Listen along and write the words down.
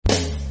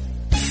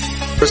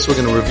First, we're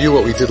going to review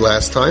what we did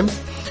last time,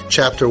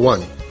 chapter 1.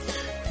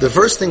 The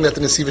first thing that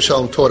the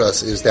Nesivei taught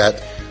us is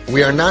that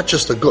we are not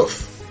just a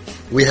guf.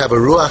 We have a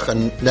ruach, a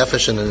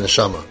nefesh, and a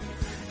neshama.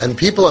 And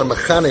people are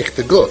mechanech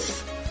the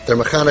guf. They're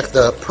mechanech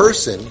the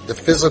person, the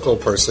physical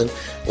person,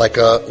 like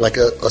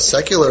a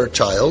secular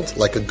child,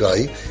 like a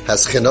guy,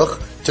 has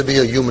chinuch, to be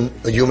a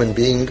human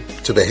being,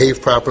 to behave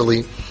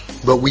properly.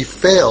 But we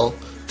fail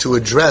to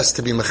address,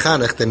 to be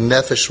mechanech, the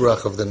nefesh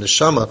ruach of the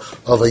neshama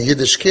of a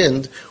Yiddish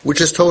kind,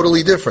 which is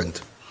totally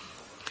different.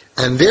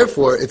 And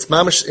therefore, it's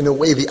mamash in a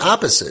way the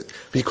opposite.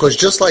 Because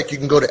just like you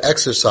can go to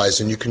exercise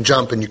and you can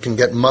jump and you can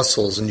get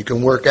muscles and you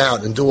can work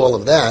out and do all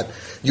of that,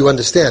 you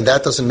understand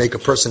that doesn't make a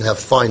person have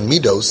fine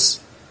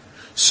midos.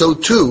 So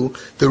too,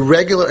 the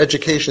regular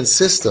education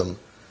system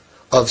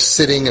of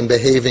sitting and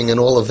behaving and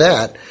all of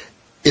that,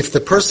 if the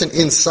person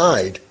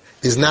inside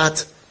is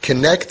not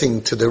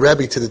connecting to the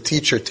Rebbe, to the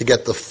teacher, to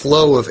get the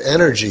flow of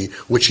energy,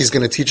 which he's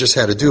going to teach us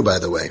how to do, by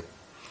the way,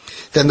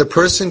 then the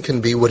person can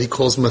be what he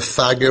calls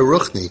mefager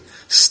ruchni,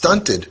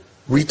 stunted,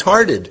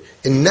 retarded,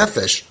 in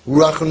nefesh,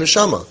 ruach and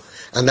neshama.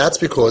 And that's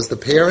because the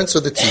parents or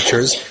the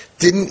teachers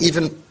didn't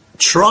even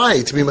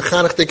try to be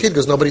mechanech their kid,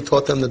 because nobody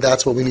taught them that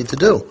that's what we need to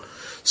do.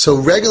 So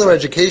regular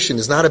education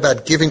is not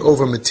about giving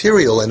over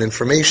material and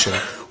information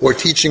or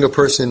teaching a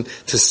person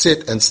to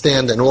sit and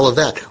stand and all of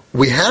that.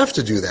 We have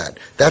to do that.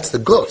 That's the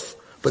guf.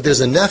 But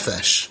there's a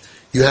nefesh.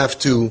 You have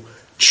to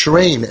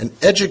train and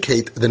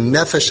educate the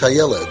nefesh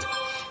hayeled.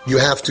 You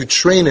have to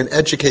train and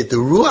educate the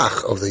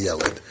ruach of the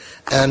yeled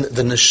and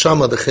the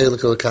neshama, the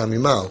chelik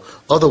kamimal.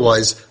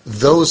 Otherwise,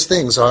 those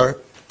things are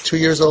 2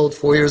 years old,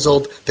 4 years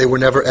old. They were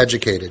never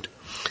educated.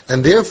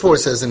 And therefore,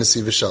 says in the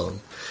Nesivei,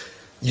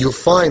 you'll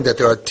find that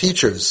there are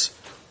teachers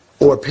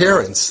or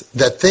parents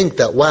that think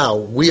that, wow,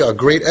 we are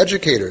great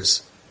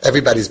educators.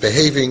 Everybody's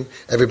behaving,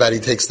 everybody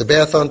takes the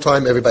bath on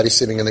time, everybody's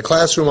sitting in the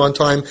classroom on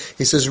time.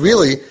 He says,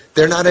 really,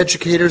 they're not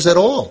educators at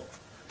all.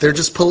 They're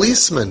just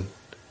policemen.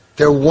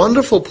 They're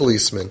wonderful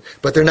policemen,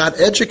 but they're not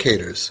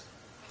educators.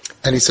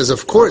 And he says,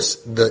 of course,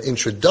 the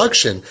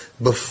introduction,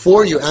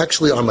 before you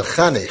actually are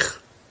mechanech,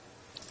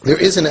 there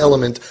is an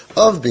element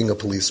of being a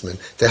policeman,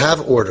 to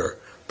have order.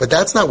 But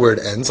that's not where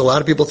it ends. A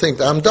lot of people think,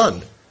 I'm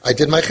done. I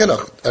did my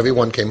chinuch.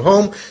 Everyone came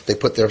home, they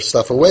put their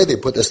stuff away, they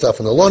put their stuff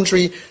in the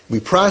laundry, we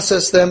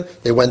processed them,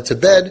 they went to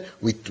bed,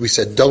 we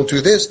said, don't do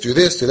this, do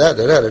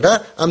that, da.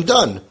 I'm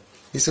done.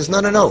 He says,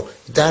 no,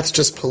 that's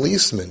just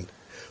policemen.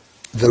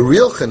 The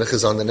real chinuch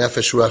is on the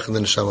nefesh, ruach, and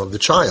the neshama of the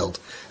child.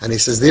 And he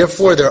says,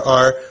 therefore, there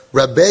are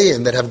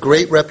rabbeim that have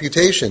great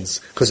reputations,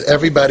 because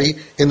everybody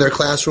in their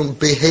classroom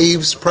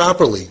behaves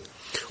properly.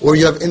 Or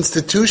you have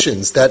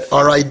institutions that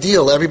are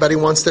ideal. Everybody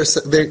wants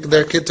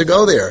their kid to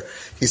go there.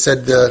 He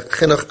said the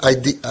chinuch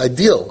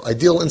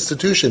ideal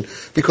institution,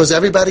 because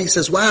everybody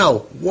says,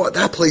 wow,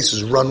 that place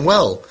is run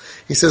well.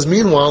 He says,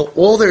 meanwhile,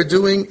 all they're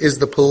doing is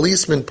the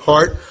policeman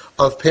part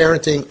of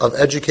parenting, of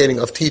educating,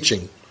 of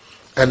teaching.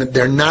 And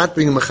they're not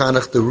being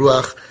mechanech the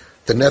ruach,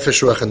 the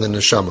nefesh ruach, and the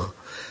neshama.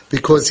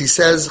 Because he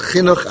says,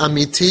 chinuch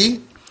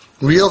amiti,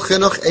 real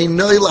chinuch,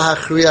 einoi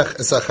lahachriach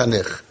es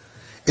hachanich,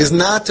 is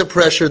not to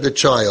pressure the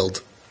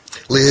child,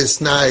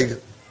 lihisnag,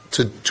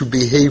 to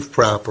behave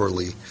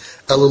properly,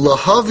 but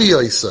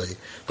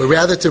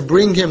rather to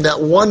bring him that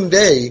one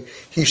day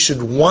he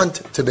should want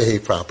to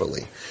behave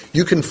properly.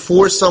 You can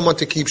force someone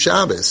to keep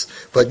Shabbos,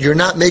 but you're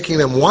not making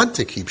them want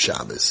to keep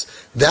Shabbos.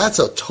 That's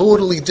a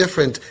totally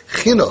different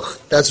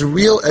chinuch. That's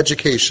real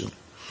education.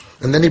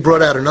 And then he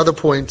brought out another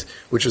point,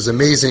 which is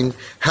amazing.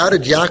 How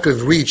did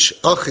Yaakov reach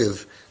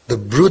Achiv, the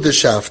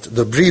bruderschaft,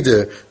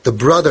 the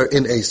brother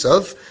in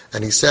Esav?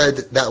 And he said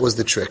that was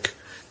the trick.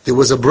 There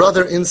was a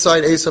brother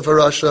inside Esav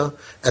Harasha,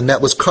 and that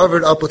was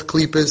covered up with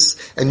klippas,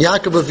 and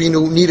Yaakov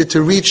Avinu needed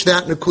to reach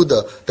that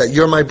nekuda, that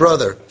you're my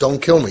brother,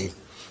 don't kill me.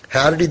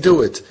 How did he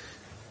do it?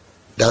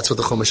 That's what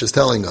the Chumash is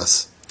telling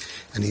us.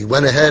 And he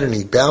went ahead and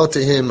he bowed to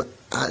him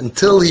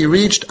until he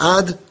reached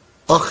Ad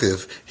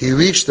Achiv. He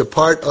reached the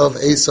part of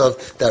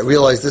Esav that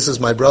realized, this is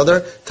my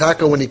brother.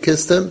 Taka, when he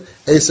kissed him,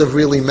 Esav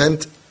really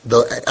meant,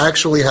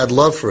 actually had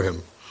love for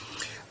him.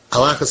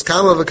 Alachas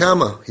kama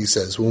v'kama, he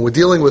says, when we're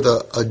dealing with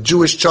a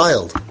Jewish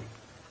child,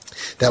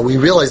 that we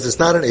realize it's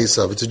not an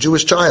Esav, it's a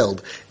Jewish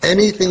child.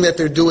 Anything that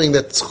they're doing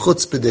that's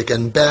chutzpahdik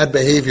and bad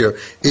behavior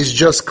is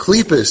just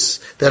klippas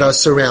that are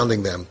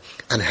surrounding them.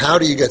 And how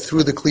do you get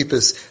through the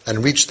klippas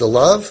and reach the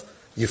love?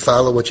 You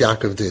follow what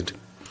Yaakov did.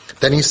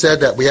 Then he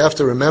said that we have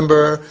to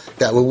remember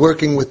that we're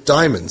working with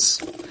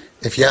diamonds.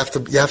 If you have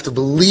to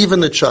believe in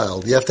the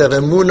child, you have to have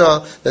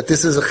emunah that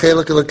this is a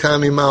chelik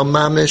elokami mal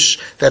mamish,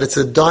 that it's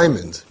a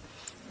diamond.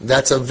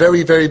 That's a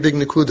very, very big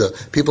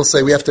nekuda. People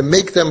say we have to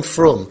make them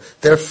frum.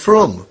 They're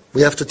frum.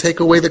 We have to take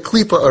away the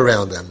klipa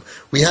around them.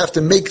 We have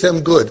to make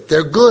them good.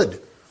 They're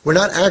good. We're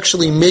not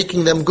actually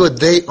making them good.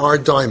 They are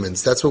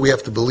diamonds. That's what we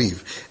have to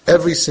believe.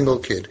 Every single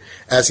kid.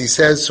 As he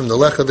says from the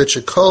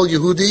Lechavitch, Kol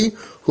Yehudi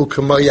hu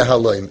kama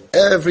yahaloim.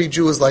 Every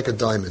Jew is like a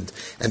diamond.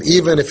 And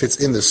even if it's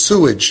in the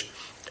sewage,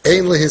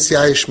 ein lehis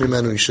yayish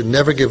mimenu, you should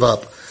never give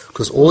up.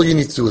 Because all you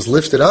need to do is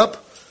lift it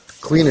up,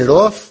 clean it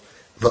off,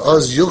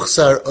 v'az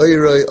yuchsar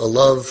oiroi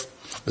alav,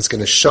 It's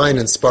going to shine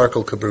and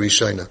sparkle kabari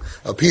shaina.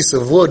 A piece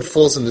of wood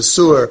falls in the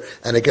sewer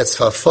and it gets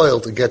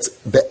hafoiled, it gets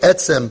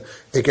be'etzem,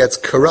 it gets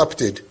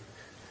corrupted.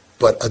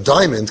 But a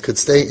diamond could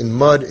stay in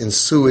mud, in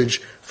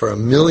sewage, for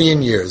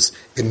 1,000,000 years.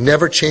 It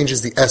never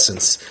changes the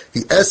essence.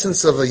 The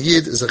essence of a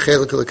yid is a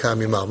chelik l'kam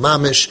yimal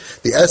mamish.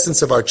 The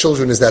essence of our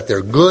children is that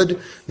they're good,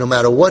 no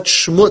matter what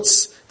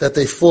shmutz that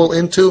they fall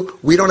into.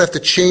 We don't have to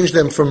change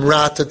them from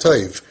ra to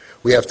toiv.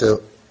 We have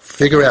to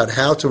figure out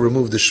how to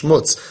remove the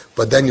shmutz,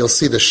 but then you'll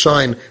see the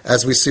shine,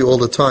 as we see all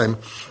the time.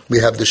 We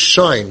have the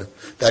shine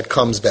that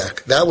comes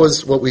back. That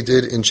was what we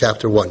did in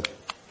chapter 1.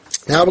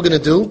 Now we're going to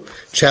do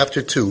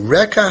chapter 2.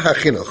 Reka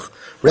HaChinuch.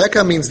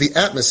 Reka means the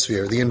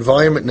atmosphere, the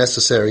environment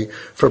necessary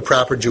for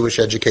proper Jewish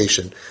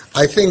education.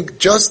 I think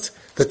just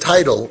the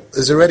title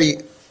is already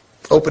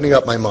opening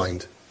up my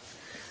mind.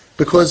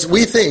 Because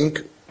we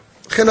think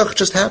chinuch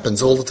just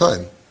happens all the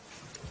time.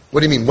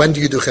 What do you mean? When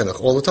do you do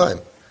chinuch? All the time.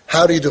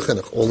 How do you do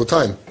chinuch? All the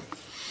time.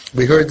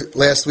 We heard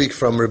last week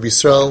from Rabbi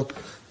Yisrael,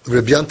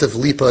 Rabbi Yontif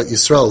Lipa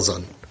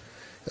Yisraelzon,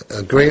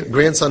 a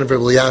grandson of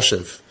Rabbi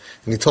Elyashiv.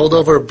 And he told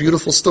over a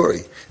beautiful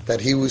story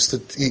that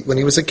when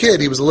he was a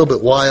kid, he was a little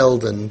bit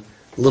wild and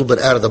a little bit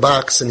out of the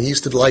box, and he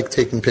used to like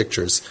taking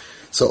pictures.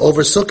 So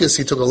over Sukkot,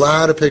 he took a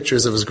lot of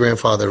pictures of his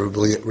grandfather,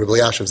 Rabbi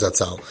Elyashiv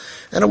Zatzal.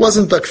 And it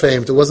wasn't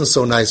duck-famed, it wasn't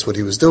so nice what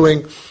he was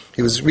doing.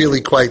 He was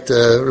really quite,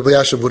 Rabbi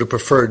Elyashiv would have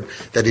preferred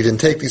that he didn't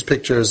take these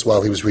pictures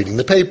while he was reading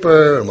the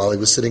paper, and while he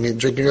was sitting and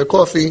drinking a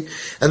coffee,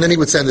 and then he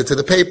would send it to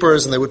the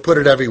papers, and they would put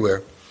it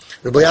everywhere.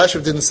 Rabbi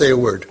Elyashiv didn't say a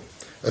word.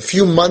 A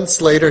few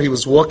months later, he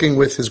was walking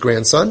with his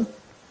grandson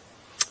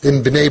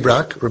in Bnei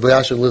Brak. Rabbi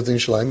Elyashiv lived in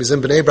Yerushalayim. He's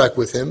in Bnei Brak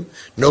with him.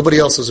 Nobody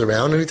else was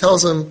around, and he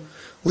tells him,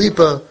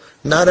 Lipa,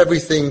 not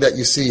everything that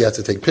you see you have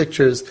to take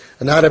pictures,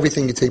 and not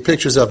everything you take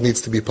pictures of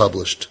needs to be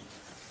published.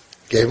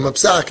 Gave him a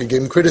psak, and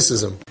gave him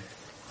criticism.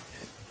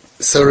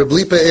 So Reb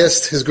Lipa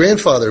asked his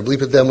grandfather, Reb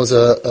Lipa then was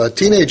a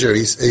teenager,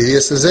 he asked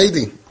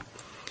Zaidi.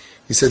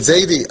 He said,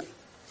 Zaidi,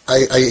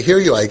 I hear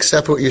you, I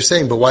accept what you're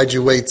saying, but why'd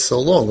you wait so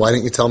long? Why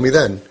didn't you tell me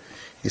then?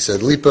 He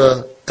said,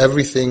 Lipa,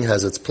 everything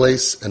has its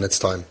place and its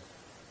time.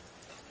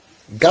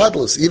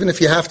 Godless, even if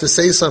you have to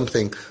say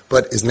something,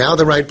 but is now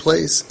the right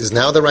place? Is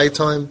now the right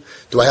time?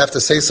 Do I have to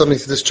say something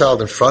to this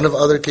child in front of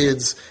other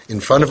kids,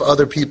 in front of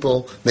other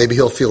people? Maybe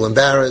he'll feel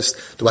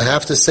embarrassed. Do I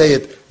have to say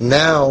it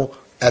now,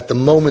 at the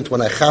moment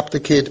when I chap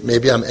the kid?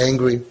 Maybe I'm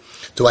angry.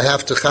 Do I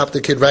have to chap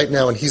the kid right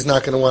now and he's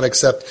not going to want to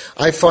accept?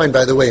 I find,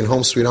 by the way, in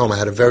Home Sweet Home, I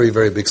had a very,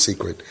 very big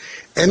secret.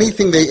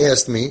 Anything they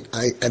asked me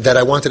that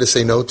I wanted to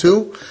say no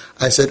to,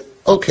 I said,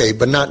 okay,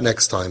 but not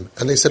next time.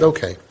 And they said,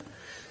 okay.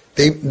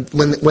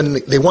 When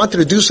they wanted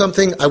to do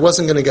something, I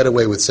wasn't going to get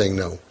away with saying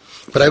no.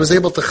 But I was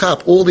able to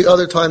chap all the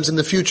other times in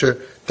the future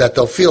that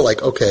they'll feel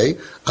like, okay,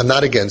 I'm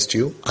not against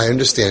you, I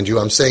understand you,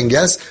 I'm saying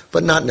yes,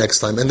 but not next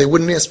time. And they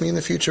wouldn't ask me in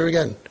the future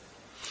again.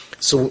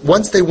 So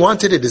once they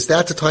wanted it, is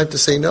that the time to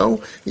say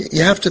no?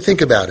 You have to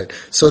think about it.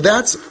 So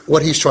that's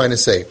what he's trying to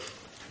say.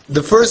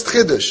 The first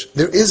chiddush,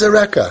 there is a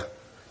reka,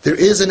 there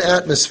is an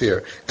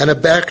atmosphere and a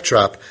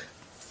backdrop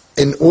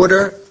in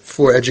order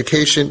for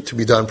education to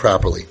be done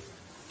properly.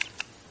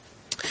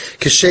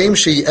 Just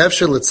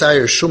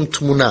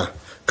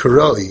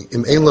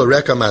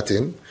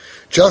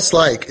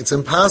like it's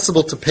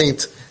impossible to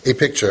paint a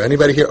picture.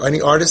 Anybody here? Any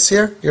artists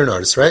here? You're an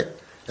artist, right?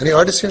 Any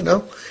artists here?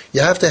 No?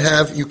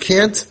 You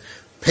can't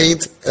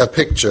paint a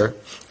picture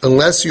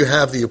unless you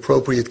have the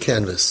appropriate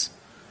canvas.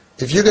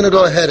 If you're going to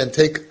go ahead and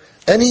take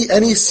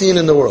any scene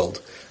in the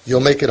world,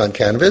 you'll make it on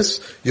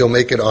canvas, you'll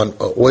make it on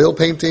oil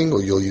painting,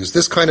 or you'll use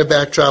this kind of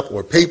backdrop,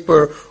 or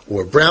paper,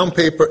 or brown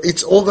paper.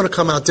 It's all going to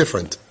come out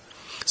different.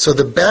 So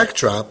the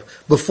backdrop,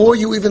 before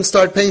you even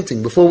start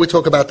painting, before we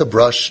talk about the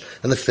brush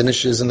and the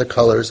finishes and the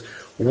colors,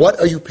 what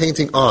are you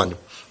painting on?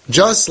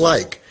 Just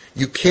like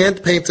you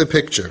can't paint a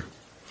picture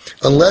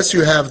unless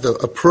you have the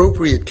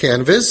appropriate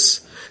canvas,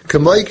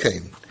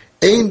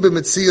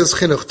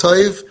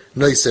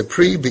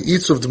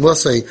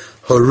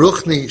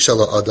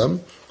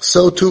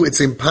 so too it's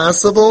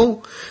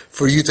impossible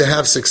for you to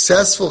have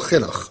successful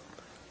chinuch.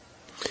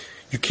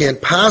 You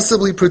can't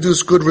possibly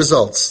produce good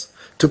results.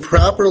 To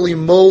properly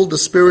mold the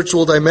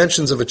spiritual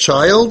dimensions of a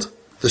child,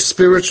 the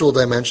spiritual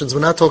dimensions,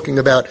 we're not talking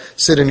about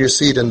sit in your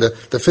seat and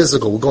the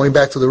physical, we're going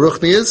back to the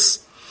ruchnius.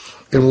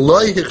 If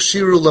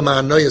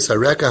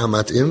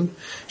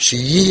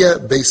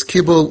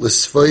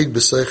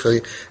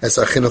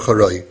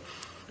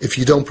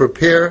you don't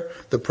prepare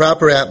the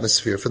proper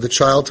atmosphere for the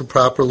child to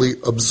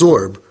properly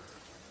absorb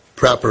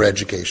proper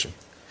education.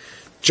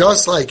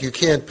 Just like you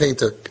can't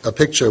paint a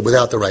picture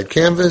without the right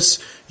canvas,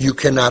 you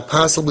cannot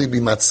possibly be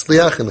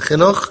matzliach in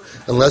chinuch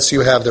unless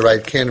you have the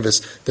right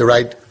canvas, the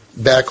right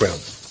background.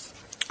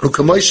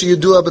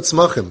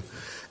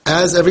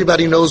 As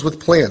everybody knows with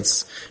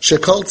plants,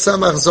 shekol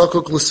tzamach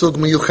zokuk l'sug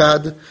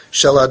miyuchad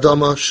shel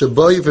adama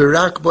sheboy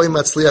v'rak boy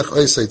matzliach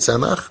oisei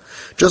tzamach.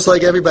 Just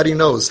like everybody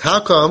knows, how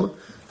come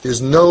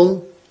there's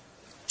no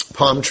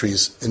palm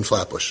trees in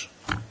Flatbush?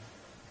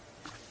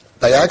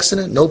 By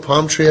accident, no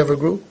palm tree ever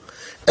grew?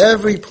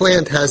 Every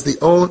plant has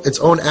its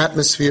own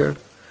atmosphere,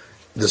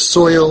 the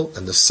soil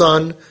and the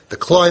sun, the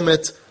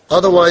climate.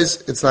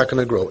 Otherwise, it's not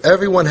going to grow.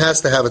 Everyone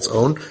has to have its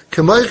own.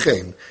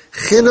 K'maychein,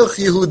 chinuch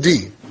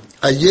Yehudi,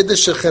 a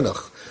Yiddish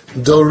chinuch,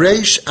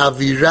 doresh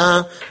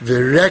avira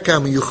v'reka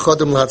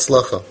miyuchodim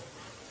latzlacha.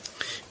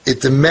 It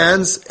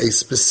demands a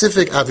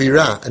specific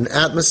avira, an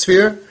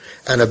atmosphere,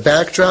 and a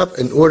backdrop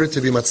in order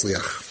to be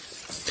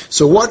matzliach.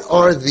 So what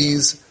are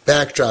these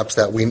backdrops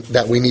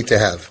that we need to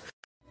have?